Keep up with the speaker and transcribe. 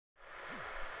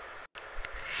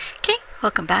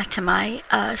Welcome back to my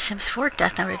Sims 4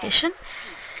 Death Note edition.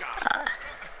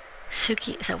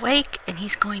 Suki is awake and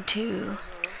he's going to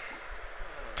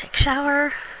take a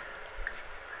shower.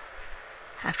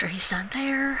 After he's done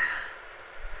there,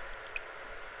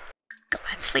 go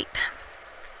back to sleep.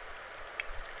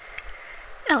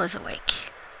 Ella's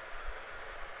awake.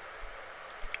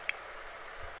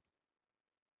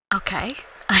 Okay,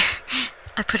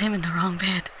 I put him in the wrong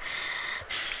bed.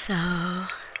 So...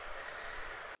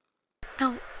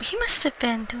 no, he must have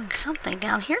been doing something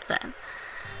down here then.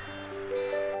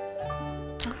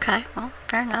 Okay, well,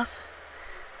 fair enough.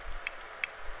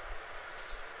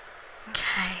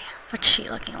 Okay, what's she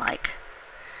looking like?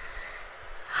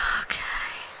 Okay.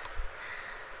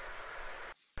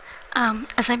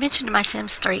 As I mentioned in my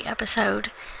Sims 3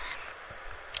 episode,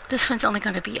 this one's only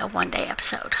going to be a one-day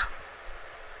episode.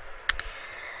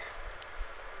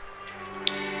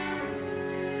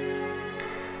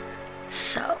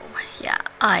 So, yeah,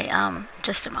 I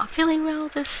just am not feeling well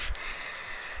this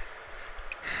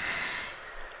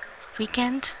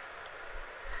weekend.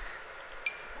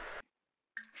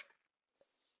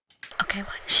 Okay,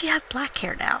 why does she have black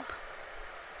hair now?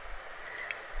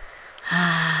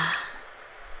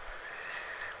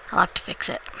 I'll have to fix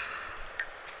it.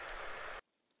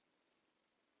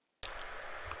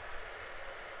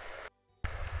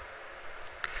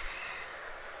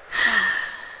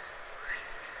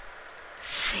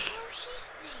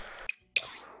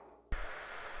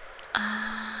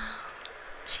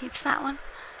 She's that one.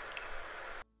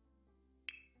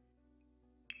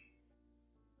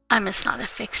 I must not have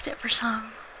fixed it for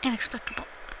some inexplicable.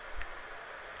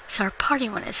 So our party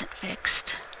one isn't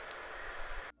fixed.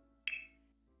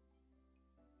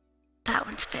 That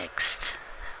one's fixed.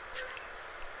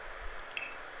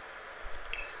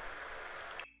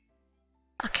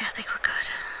 Okay, I think we're good.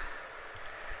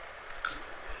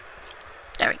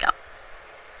 There we go.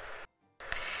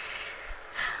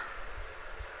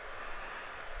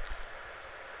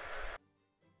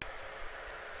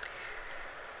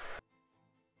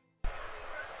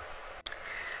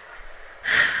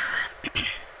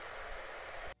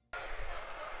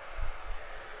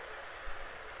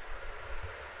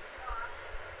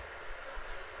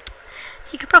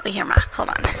 You could probably hear my... hold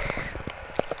on.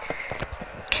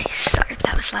 Okay, sorry if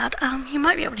that was loud. You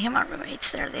might be able to hear my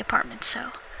roommates there at the apartment,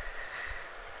 so...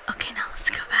 okay, now let's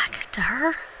go back to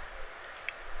her.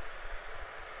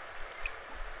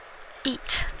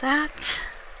 Eat that.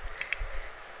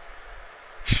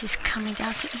 She's coming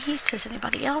down to eat. Is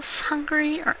anybody else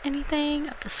hungry or anything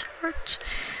of the sort?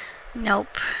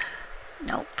 Nope.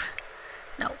 Nope.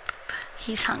 Nope.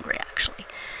 He's hungry, actually.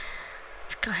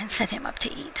 Let's go ahead and set him up to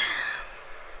eat.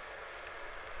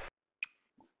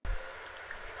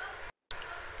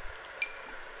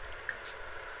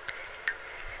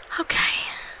 Okay.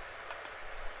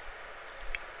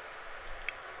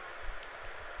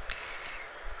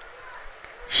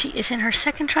 She is in her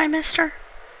second trimester.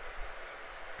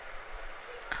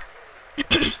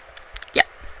 Yep.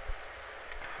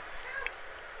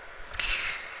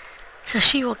 So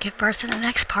she will give birth in the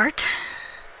next part.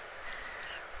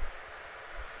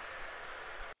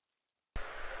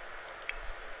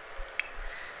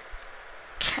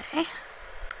 Okay.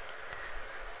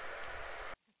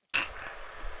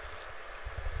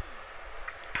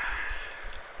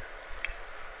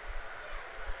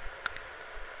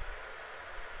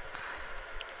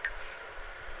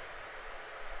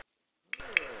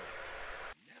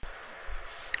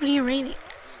 What are you reading?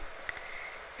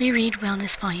 Reread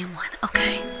Wellness Volume 1.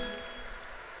 Okay.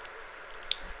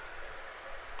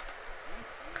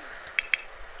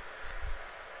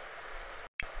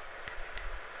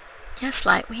 Yes,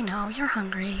 Light, we know you're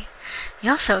hungry.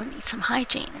 You also need some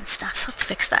hygiene and stuff, so let's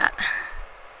fix that.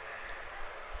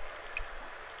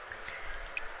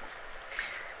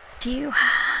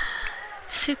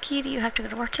 Suki, do you have to go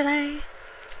to work today?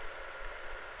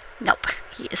 Nope,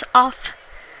 he is off.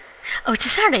 Oh, it's a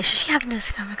Saturday, so she happens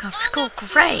to go to school.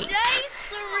 Great!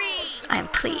 I am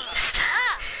pleased.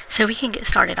 So we can get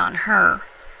started on her.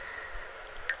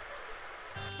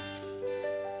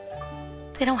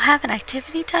 They don't have an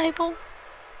activity table?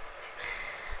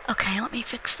 Okay, let me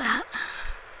fix that.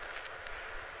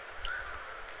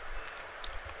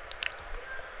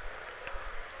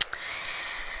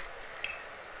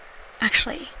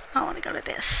 Actually, I want to go to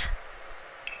this.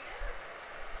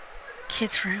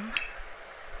 Kids' room.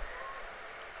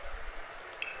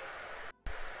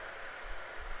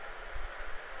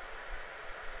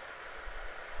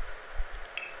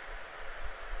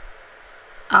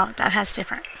 Oh, that has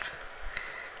different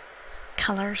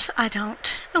colors. I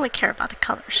don't really care about the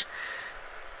colors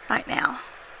right now.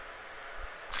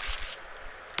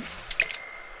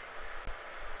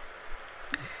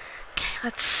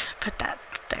 let's put that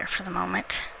there for the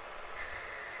moment.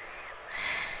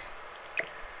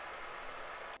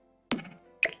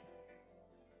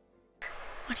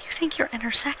 What do you think you're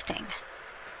intersecting?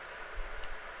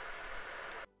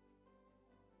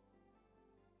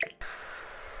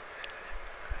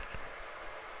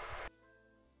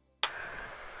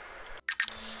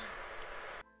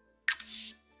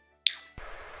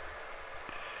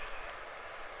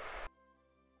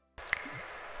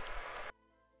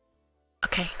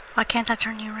 Okay, why can't I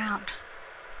turn you around?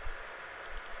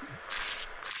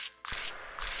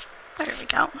 There we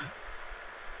go.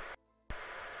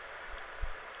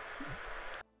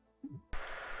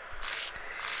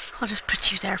 I'll just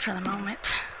put you there for the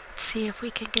moment. Let's see if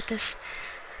we can get this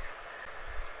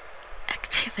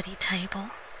activity table.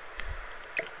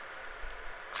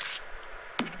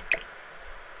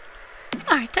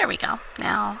 Alright, there we go.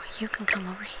 Now you can come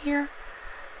over here.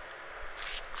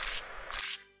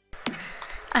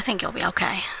 I think you'll be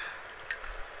okay.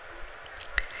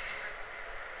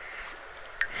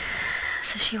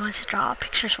 So she wants to draw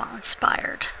pictures while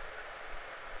inspired.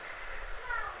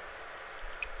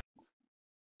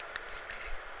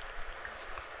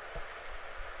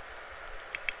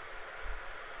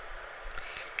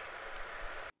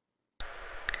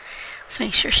 Let's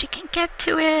make sure she can get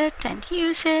to it and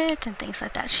use it and things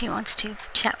like that. She wants to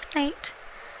chat with Nate.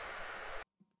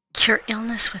 Cure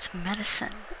illness with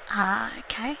medicine.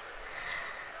 Okay.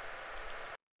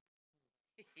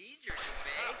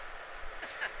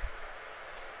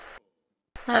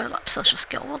 Level up social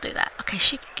skill. We'll do that. Okay,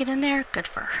 she can get in there. Good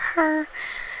for her.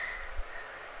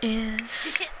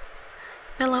 Is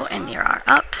Billow and Nira are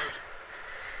up.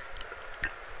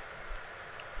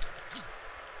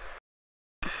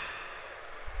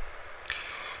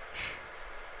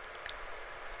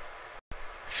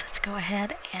 So let's go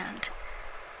ahead and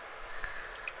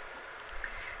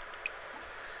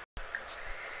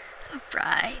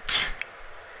right.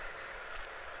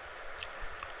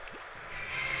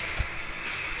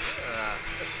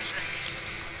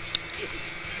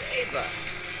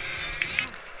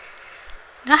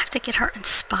 Now I have to get her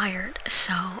inspired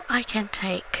so I can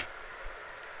take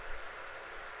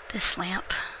this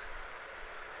lamp.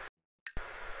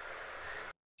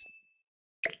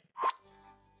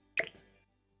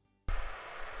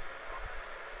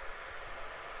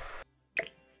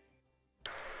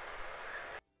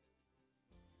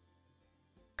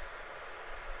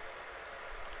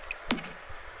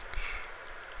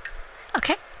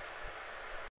 Okay.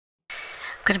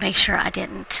 I'm going to make sure I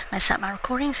didn't mess up my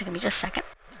recording, so give me just a second.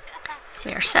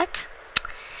 We are set.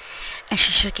 And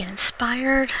she should get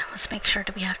inspired. Let's make sure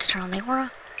that we have to turn on the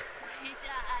aura.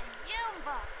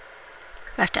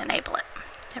 We have to enable it.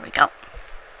 There we go.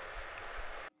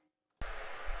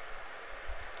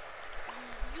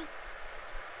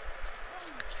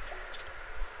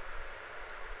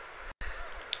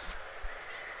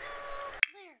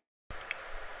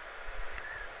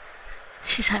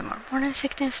 She's had more morning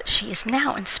sickness. She is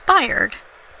now inspired.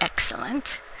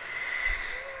 Excellent.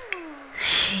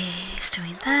 She's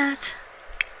doing that.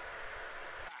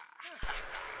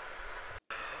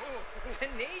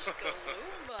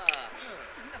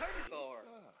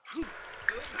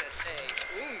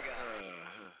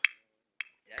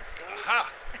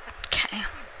 Okay.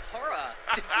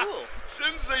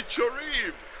 Simse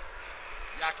Chorim.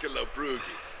 Yakala Brugi.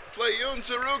 Playun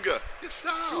Zaruga.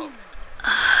 Yasal.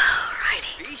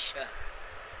 Alrighty.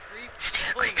 Let's do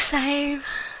a quick save.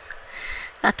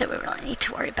 Not that we really need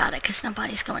to worry about it because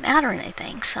nobody's going out or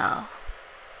anything, so.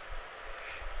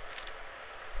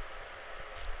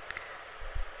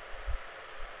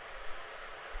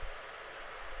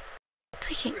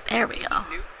 There we go.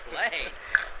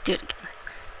 Do it again.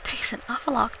 Takes an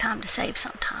awful long time to save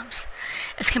sometimes.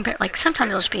 As compared, like sometimes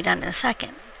it'll just be done in a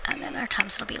second, and then there are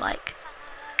times it'll be like.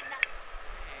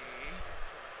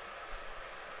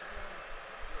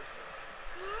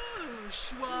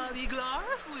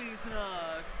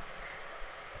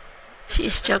 She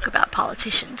used to joke about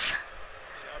politicians.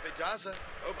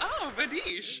 Oh,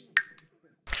 Vadish.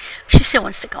 She still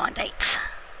wants to go on dates.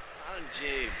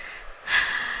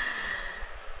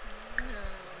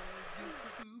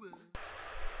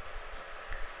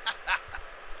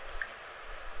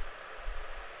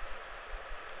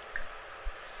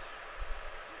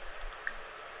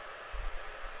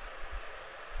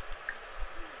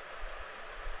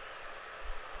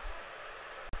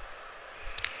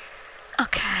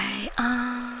 Okay,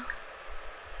 I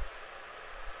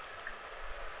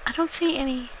don't see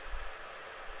any.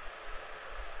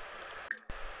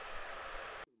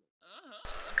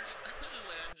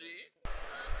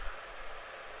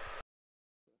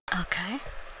 Okay.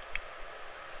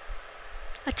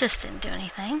 That just didn't do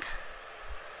anything.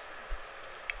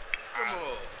 Come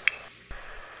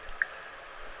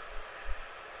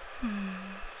on.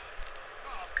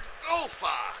 Go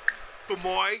far.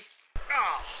 Tumoy.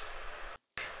 Oh.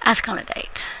 Ask on a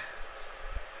date.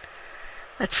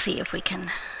 Let's see if we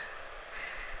can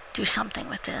do something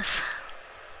with this.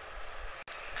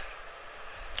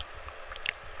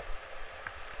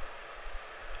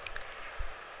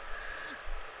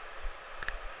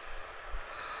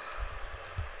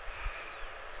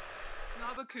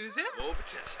 Nabakuzu?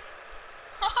 Mobitus.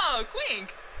 Oh, Quink.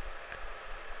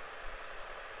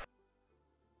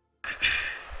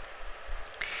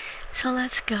 So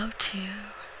let's go to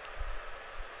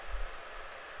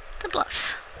the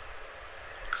Bluffs.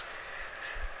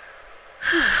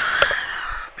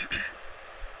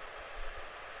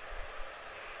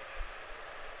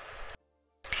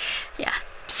 Yeah,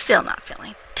 still not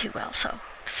feeling too well, so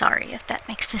sorry if that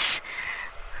makes this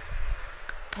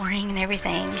boring and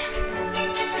everything.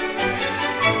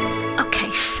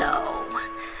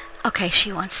 Okay,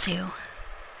 she wants to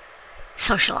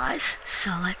socialize,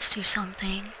 so let's do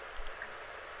something.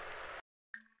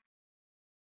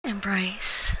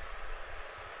 Embrace.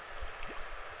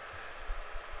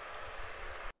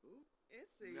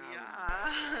 Issy,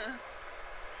 yeah.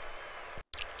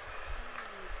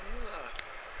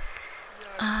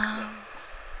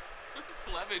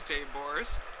 Levitate,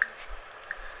 Boris.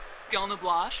 Gelna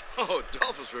Blash. Oh,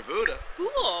 Dolphus Revuda.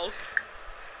 Cool.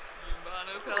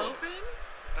 Yumbano Pelpin.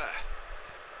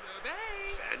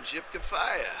 Nobay. Fanjip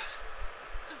Kafaya.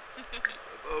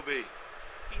 Bobby.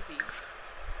 Easy.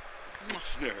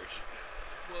 Snurs.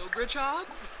 Wograchob.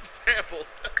 Pample.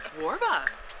 Warba.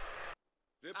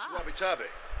 Vips Wabitabe.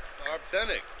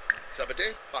 Arbthenic.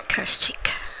 Sabade. Bunk. Curse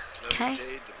cheek. Okay.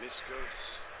 Clemente,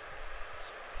 Demiscos.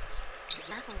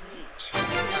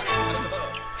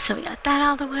 So we got that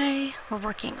out of the way. We're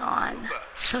working on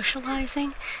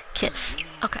socializing. Kiss.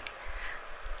 Okay.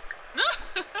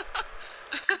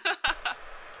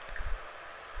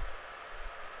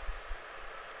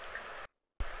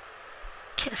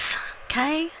 Kiss.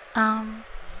 Okay.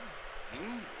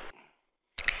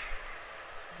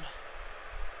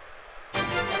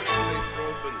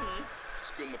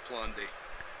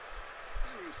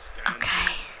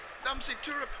 Okay. Stumsy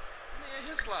Turip.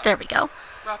 There we go.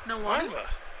 Rock no water.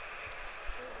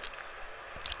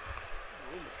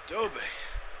 Dobe.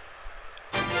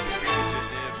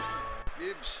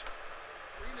 Nibs.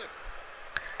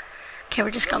 Okay,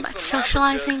 we're just going back to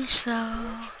socializing,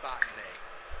 so...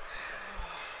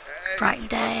 Bright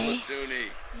day.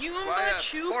 Yumba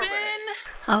Chupin.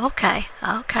 Oh, okay.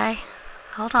 Okay.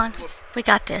 Hold on. We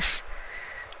got this.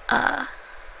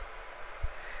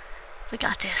 We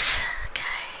got this. Okay.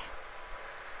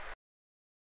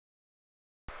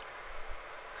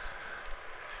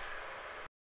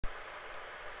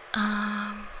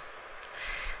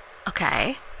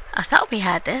 Okay. I thought we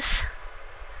had this.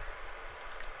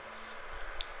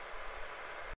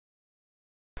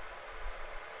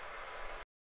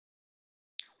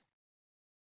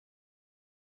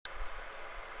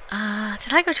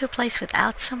 Did I go to a place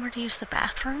without somewhere to use the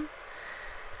bathroom?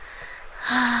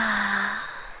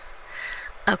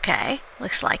 Okay,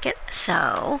 looks like it.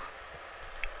 So...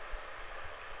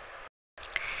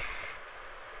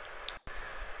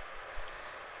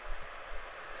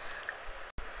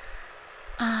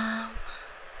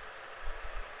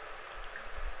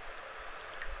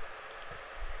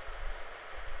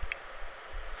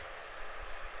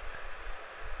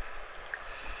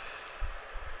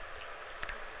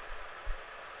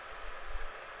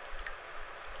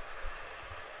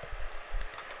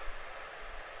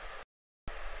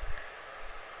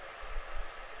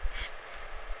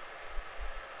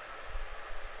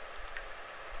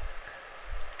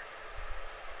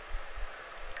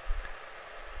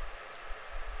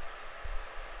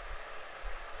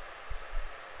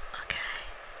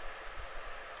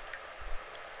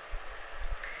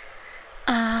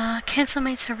 cancel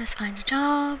maid service, find a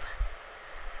job.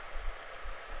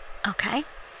 Okay.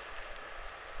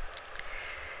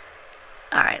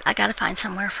 Alright, I gotta find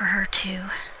somewhere for her to...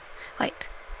 Wait.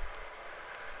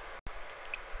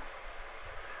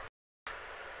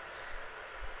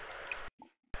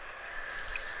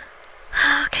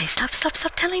 Okay, stop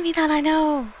telling me that. I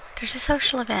know. There's a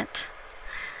social event.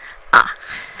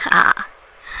 Ah.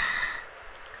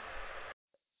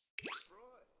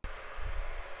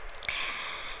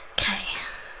 Okay.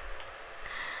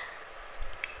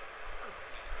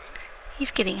 He's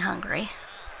getting hungry.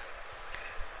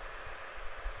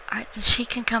 Alright, then she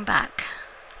can come back.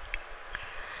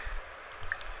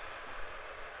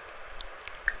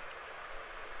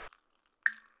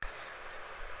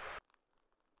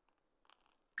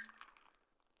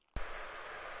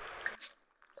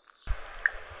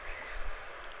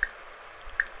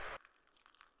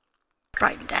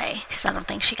 Bright Day, because I don't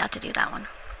think she got to do that one.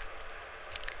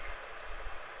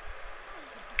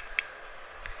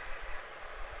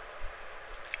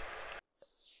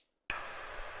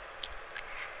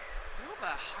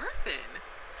 Doba Harpin.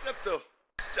 Septo.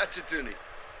 Tachatuni.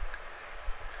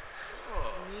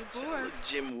 Oh, Me tell bored.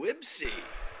 Jim Wibsey.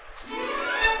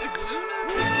 Sigluna.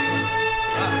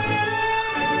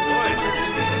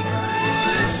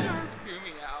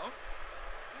 Gumiao.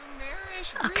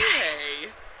 Gumerish Okay.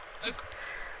 Rie.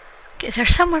 Is there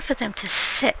somewhere for them to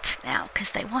sit now?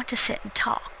 Because they want to sit and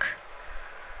talk.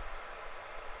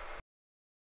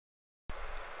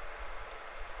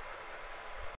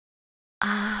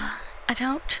 I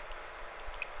don't...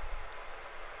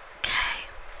 Okay.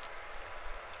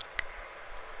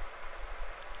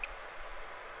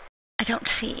 I don't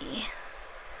see...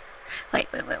 Wait.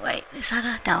 Is that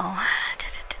a... No.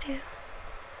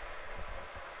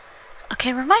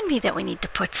 Okay, remind me that we need to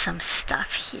put some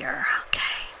stuff here. Okay.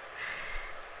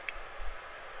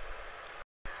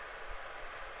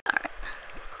 Alright.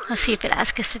 Let's see if it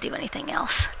asks us to do anything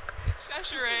else.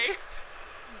 Sheshere.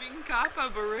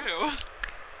 Binkapa Baru.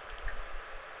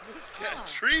 Muscat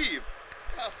Tree.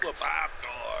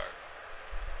 Flapaptor.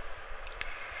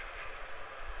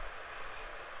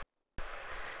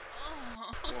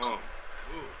 Whoa.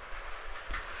 Ooh.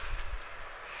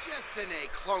 Jessene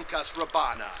Clonkas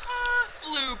Rabana.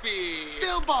 Floopy.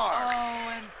 Philbar.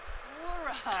 And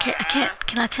Flora.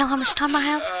 Can I tell how much time I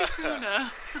have?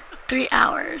 Kuna. 3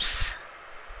 hours.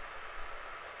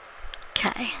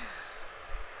 Okay.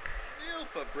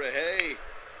 Vilpa Brehe.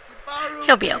 Kibaru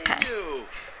He'll be okay. Kainu.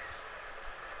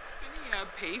 Finia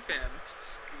Pafin.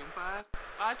 Skoompa.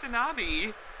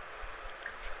 Watanabe.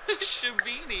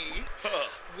 Shabini. Huh.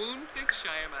 Woon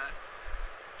Fikshima.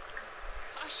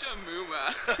 Kasha Muma.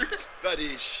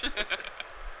 Badish.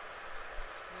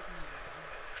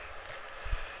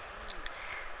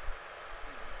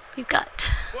 We've got...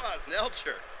 Was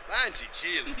Nelcher. Lanchi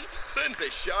Chill. Lindsay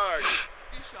Shark.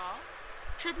 Dushaw.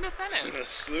 Tribnathenin.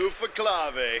 Sloofa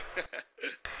Clave.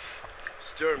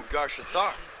 Sturm Garsha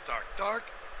Thark. Thark.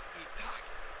 Etak.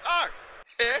 Thark.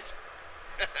 Hit.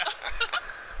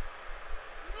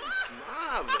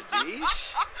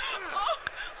 Smavadish.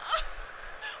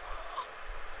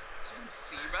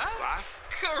 Jensiba. Was?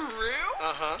 Karoo.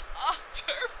 Uh-huh.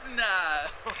 Turfna.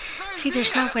 See,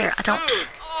 there's nowhere. I don't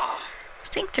Oh.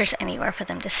 think there's anywhere for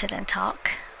them to sit and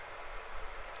talk.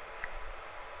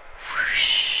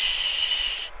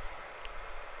 Whoosh.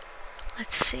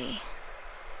 Let's see.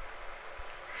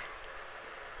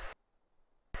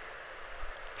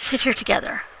 Sit here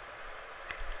together.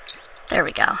 There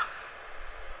we go.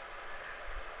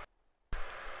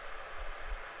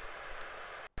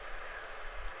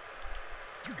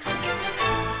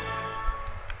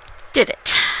 Did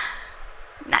it.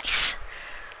 Nice.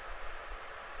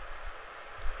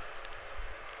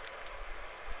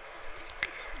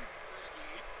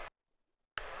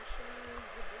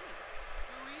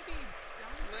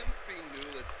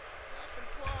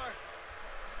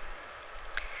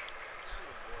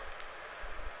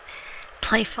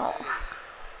 Playful.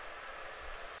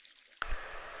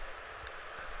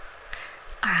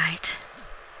 Alright.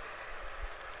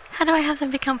 How do I have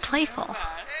them become playful?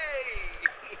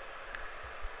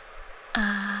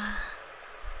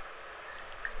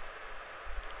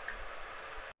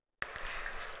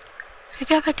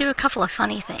 Maybe I could do a couple of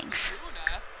funny things.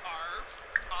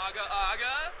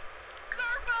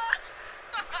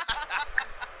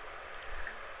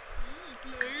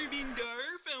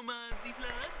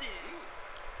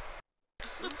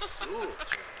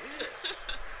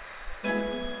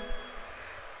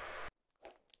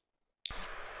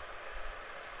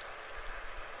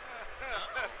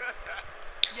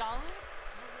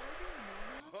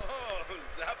 Oh,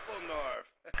 Zappelnorf.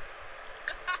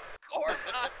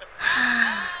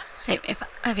 If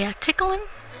maybe I tickle him?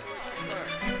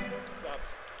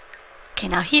 Okay,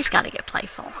 now he's got to get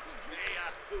playful.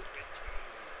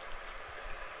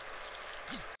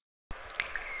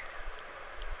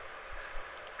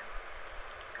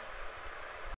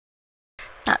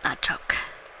 Not choke.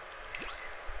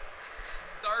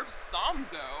 Zarb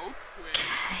Somzo.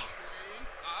 Okay.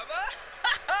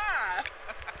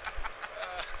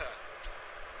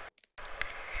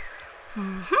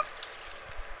 Mm-hmm.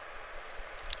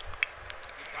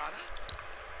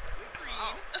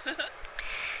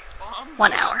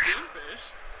 1 hour.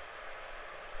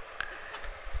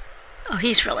 Oh,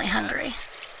 he's really hungry.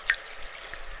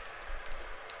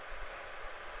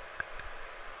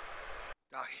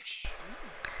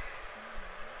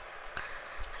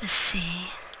 Let's see.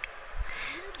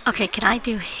 Okay, can I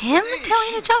do him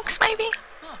telling the jokes, maybe?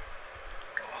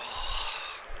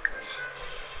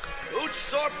 Good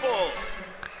sorpo.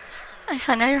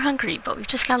 I know you're hungry, but we've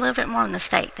just got a little bit more on the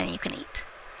steak than you can eat.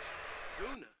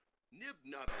 Suna. Nib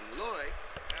nab and loy.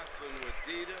 Athlon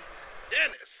wadida.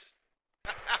 Dennis.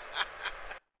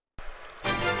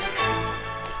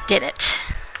 Did it.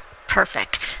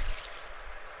 Perfect.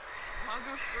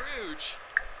 Maga Fruge.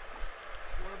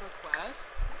 Warba Quest.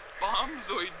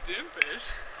 Bombzoid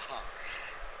Dimpish.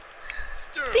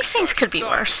 These things could be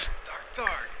worse. Tharg,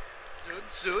 tharg. Sud,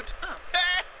 sud. Oh.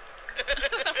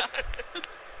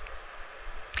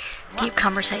 Deep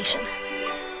conversation.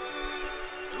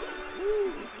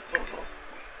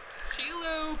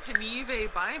 Chilo Penive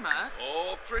Baima.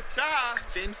 Oh, prata.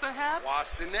 Finfaheb.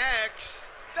 Wasanex.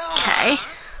 Okay.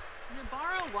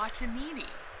 Snabara Watanini.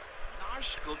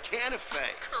 Narskal Canafe.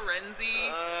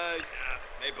 Karenzi.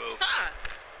 Maybo. Ha!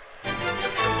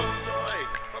 Toy.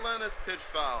 Palanas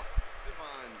Pitfall.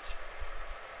 Vivange.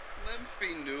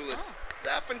 Lymphy Newlets.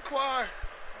 Zappanquar.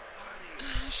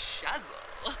 Shazzle.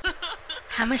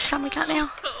 How much time we got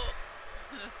now?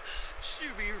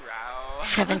 Shubi Rao.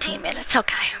 17 minutes.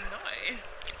 Okay. Annoy.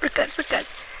 We're good. We're good.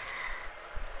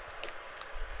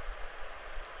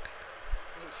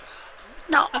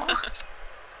 No.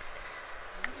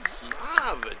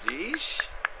 Smavadish.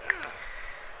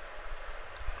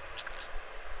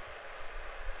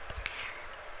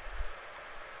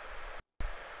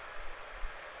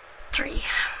 3.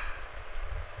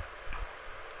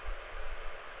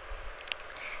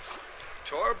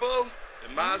 Torbo.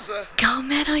 Imaza. Go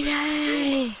middle,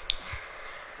 yay!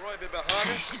 Roy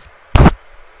Bibahana.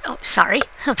 Oh, sorry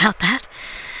about that.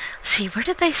 Let's see, where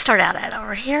did they start out at?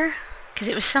 Over here? Because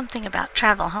it was something about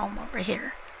travel home over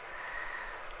here.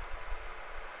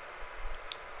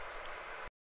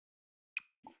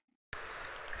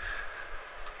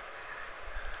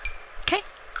 Okay.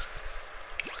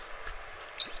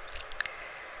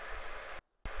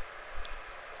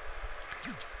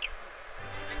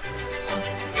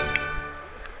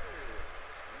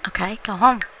 Okay, go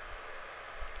home.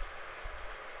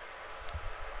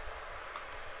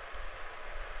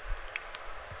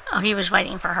 Oh, he was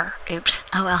waiting for her. Oops.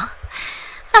 Oh well.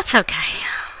 That's okay.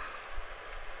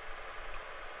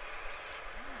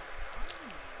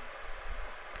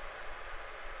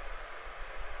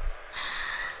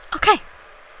 Okay.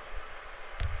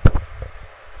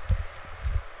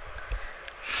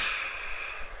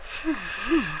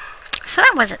 So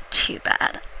that wasn't too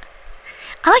bad.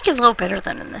 I like it a little better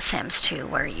than in The Sims 2,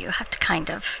 where you have to kind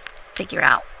of figure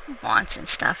out wants and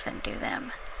stuff and do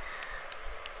them.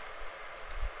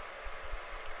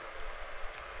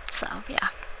 So, yeah.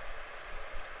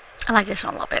 I like this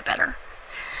one a little bit better.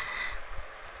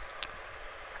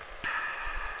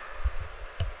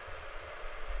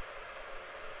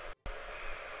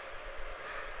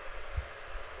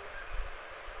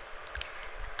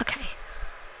 Okay.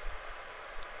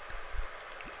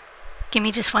 Give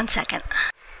me just 1 second.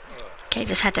 Okay,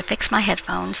 just had to fix my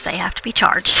headphones. They have to be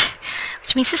charged,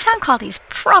 which means the sound quality is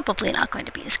probably not going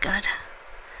to be as good.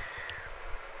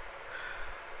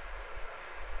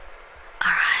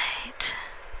 Alright.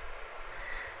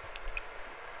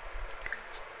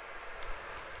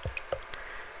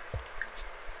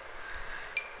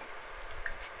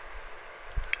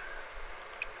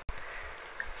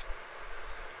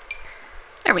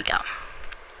 There we go.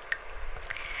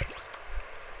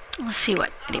 Let's see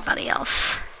what anybody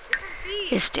else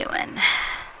is doing.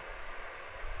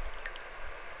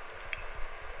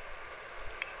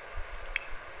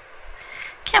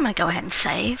 Okay, I'm going to go ahead and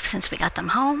save since we got them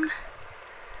home.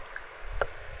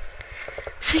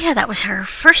 So yeah, that was her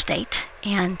first date,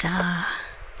 and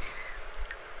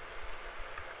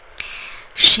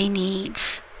she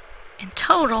needs, in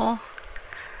total,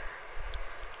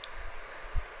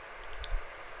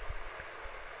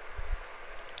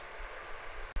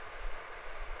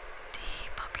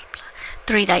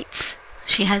 three dates.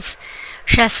 She has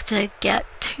to get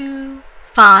 2,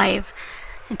 5,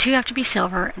 and 2 have to be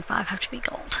silver, and 5 have to be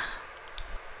gold.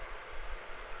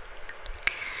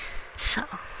 So.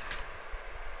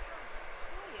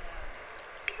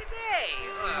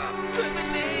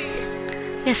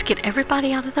 Yes, get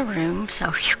everybody out of the room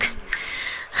so you can...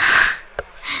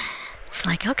 It's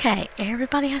like, okay,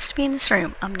 everybody has to be in this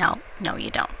room. No,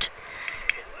 you don't.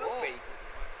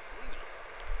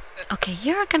 Okay,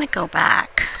 you're gonna go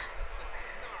back.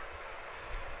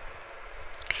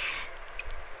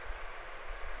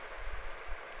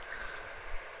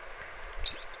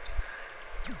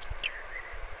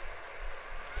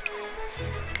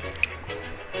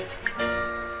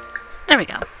 There we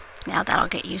go. Now that'll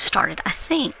get you started. I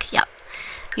think, yep.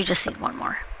 You just need 1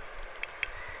 more.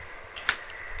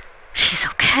 She's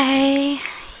okay.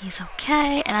 He's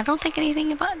okay, and I don't think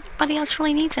anybody else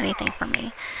really needs anything from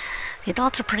me. The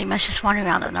adults are pretty much just wandering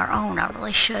around on their own. I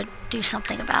really should do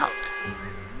something about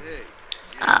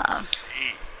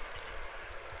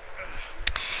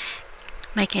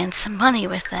making some money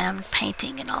with them,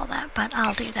 painting and all that, but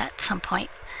I'll do that at some point.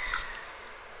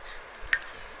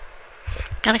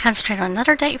 Gotta concentrate on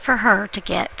another date for her to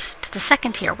get to the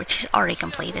second tier, which is already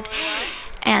completed,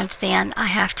 and then I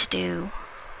have to do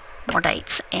more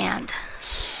dates and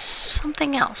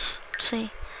something else.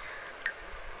 See?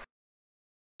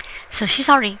 So she's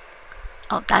already...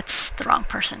 Oh, that's the wrong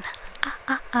person.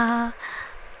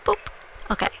 Boop.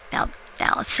 Okay, now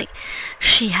let's see.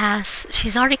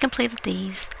 She's already completed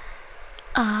these.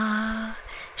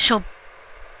 She'll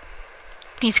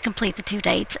needs to complete the 2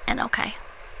 dates, and okay,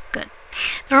 good.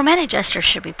 The romantic gestures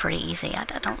should be pretty easy. I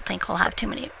don't think we'll have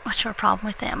much of a problem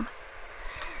with them.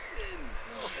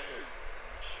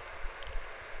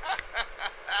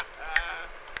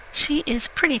 She is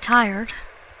pretty tired.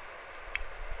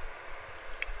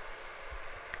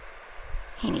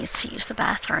 He needs to use the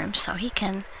bathroom, so he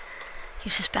can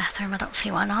use his bathroom. I don't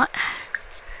see why not.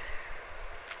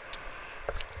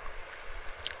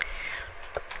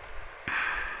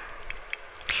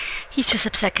 He's just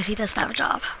upset because he doesn't have a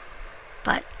job.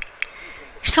 But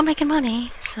you're still making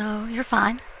money, so you're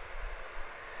fine.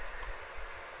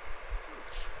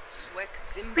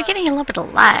 We're getting a little bit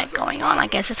of lag going on. I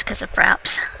guess it's because of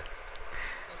Fraps.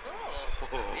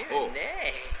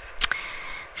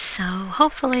 So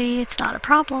hopefully it's not a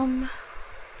problem.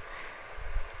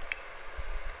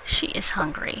 She is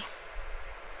hungry.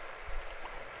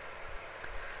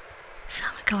 So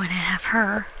I'm going to have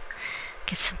her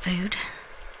get some food.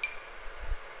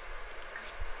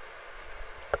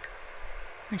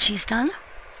 When she's done.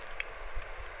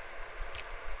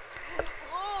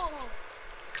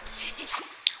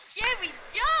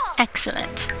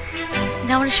 Excellent.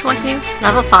 Now what does she want to do?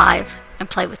 Level 5 and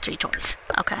play with 3 toys.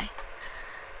 Okay.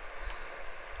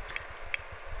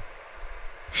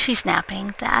 She's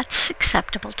napping. That's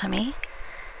acceptable to me.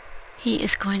 He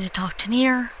is going to talk to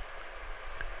Nier.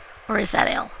 Or is that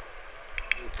ill?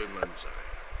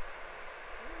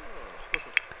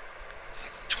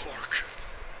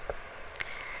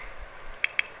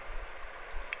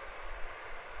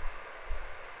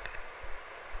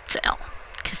 It's ill.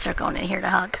 Because they're going in here to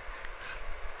hug.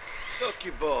 Lucky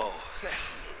ball.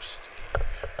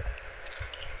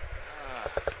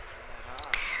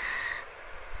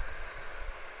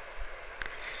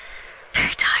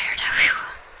 Very tired.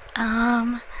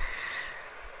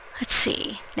 Let's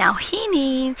see. Now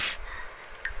he's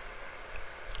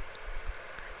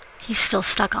still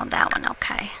stuck on that one.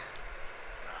 Okay.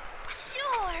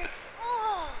 Sure.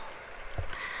 Oh.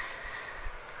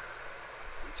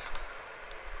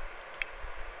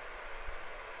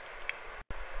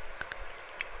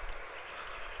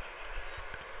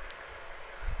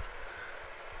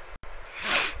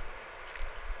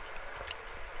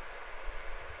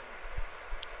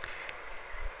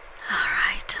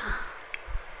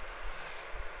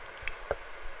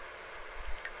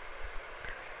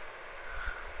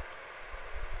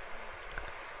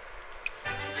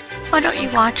 Why don't you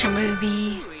watch a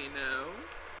movie?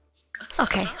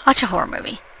 Okay, watch a horror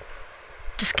movie.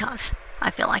 Just 'cause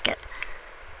I feel like it.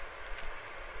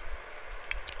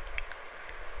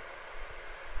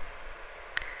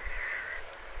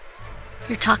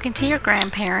 You're talking to your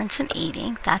grandparents and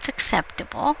eating. That's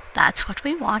acceptable. That's what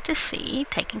we want to see.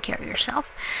 Taking care of yourself.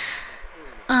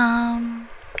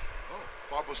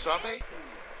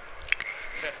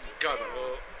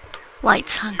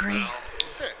 Light's hungry.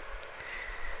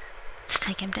 Let's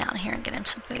take him down here and get him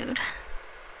some food.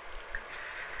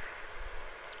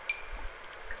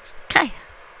 Okay,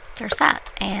 there's that.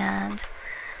 And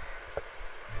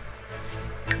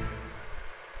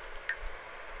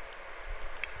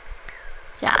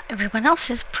yeah, everyone else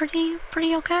is pretty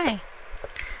okay.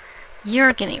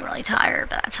 You're getting really tired,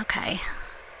 but that's okay.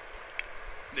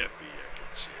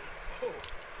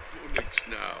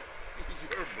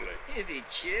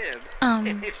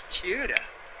 It's Judah.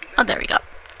 Oh, there we go.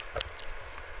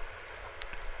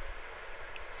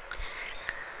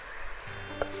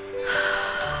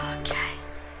 Okay.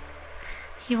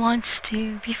 He wants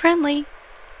to be friendly.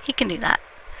 He can do that.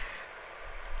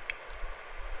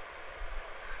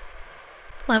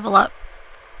 Level up.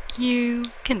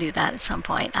 You can do that at some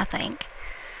point, I think.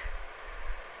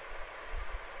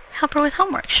 Help her with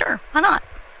homework. Sure, why not?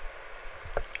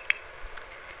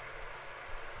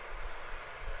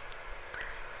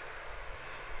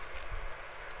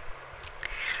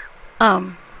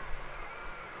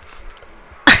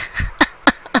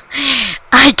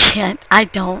 I can't. I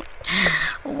don't.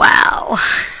 Wow.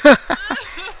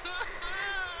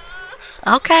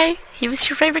 Okay, he was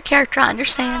your favorite character, I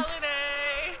understand. Holiday.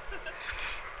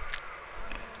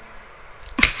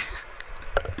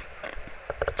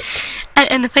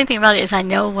 And the funny thing about it is I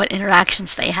know what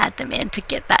interactions they had them in to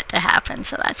get that to happen,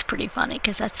 so that's pretty funny,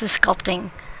 because that's the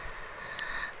sculpting.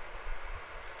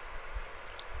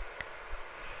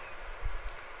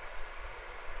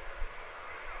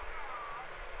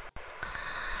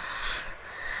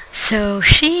 So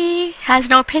she has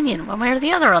no opinion one way or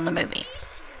the other on the movie.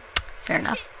 Fair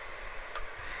enough.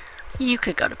 You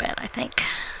could go to bed, I think.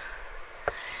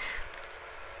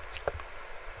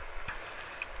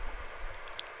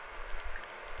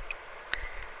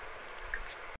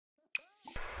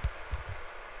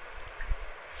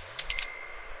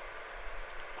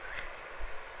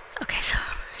 Okay, so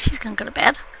she's gonna go to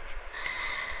bed.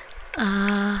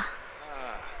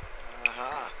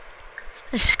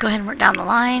 Let's just go ahead and work down the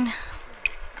line.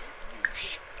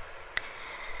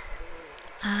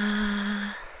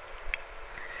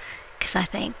 Because I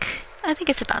think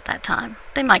it's about that time.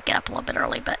 They might get up a little bit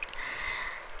early, but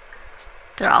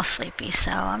they're all sleepy,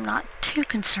 so I'm not too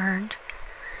concerned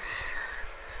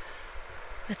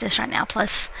with this right now.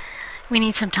 Plus, we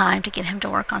need some time to get him to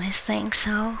work on his thing,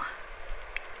 so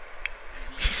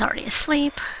she's already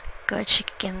asleep. Good, she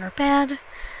can get in her bed.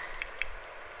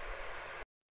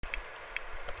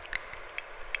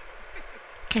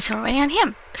 Okay, so we're waiting on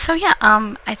him. So yeah,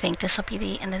 I think this will be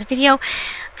the end of the video.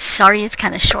 Sorry it's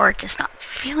kind of short, just not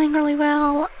feeling really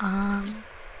well.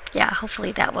 Yeah,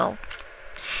 hopefully that will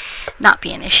not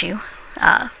be an issue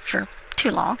for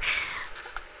too long.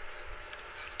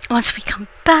 Once we come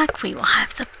back, we will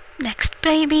have the next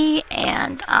baby,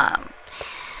 and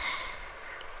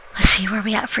let's see where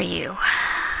we at for you.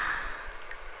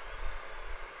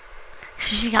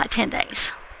 So she got 10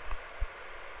 days.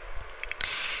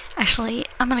 Actually,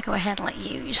 I'm going to go ahead and let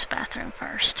you use the bathroom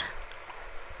first.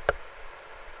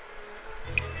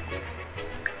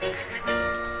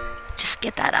 Just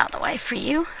get that out of the way for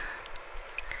you.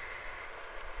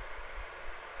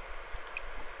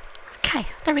 Okay,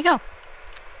 there we go.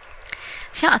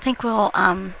 So yeah, I think we'll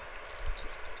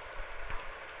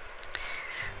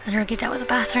let her get out with the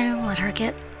bathroom, let her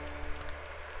get...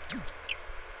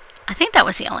 I think that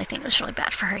was the only thing that was really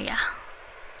bad for her, yeah.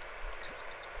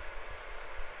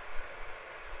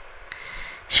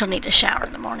 She'll need a shower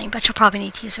in the morning, but she'll probably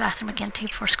need to use the bathroom again too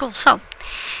before school. So,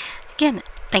 again,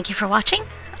 thank you for watching.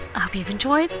 I hope you've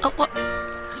enjoyed. Oh, whoa.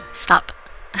 Stop.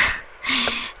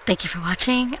 Thank you for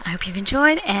watching. I hope you've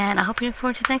enjoyed, and I hope you look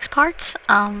forward to the next parts.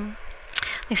 Like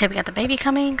I said, we got the baby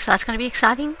coming, so that's going to be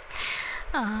exciting.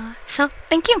 So,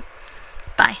 thank you.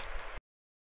 Bye.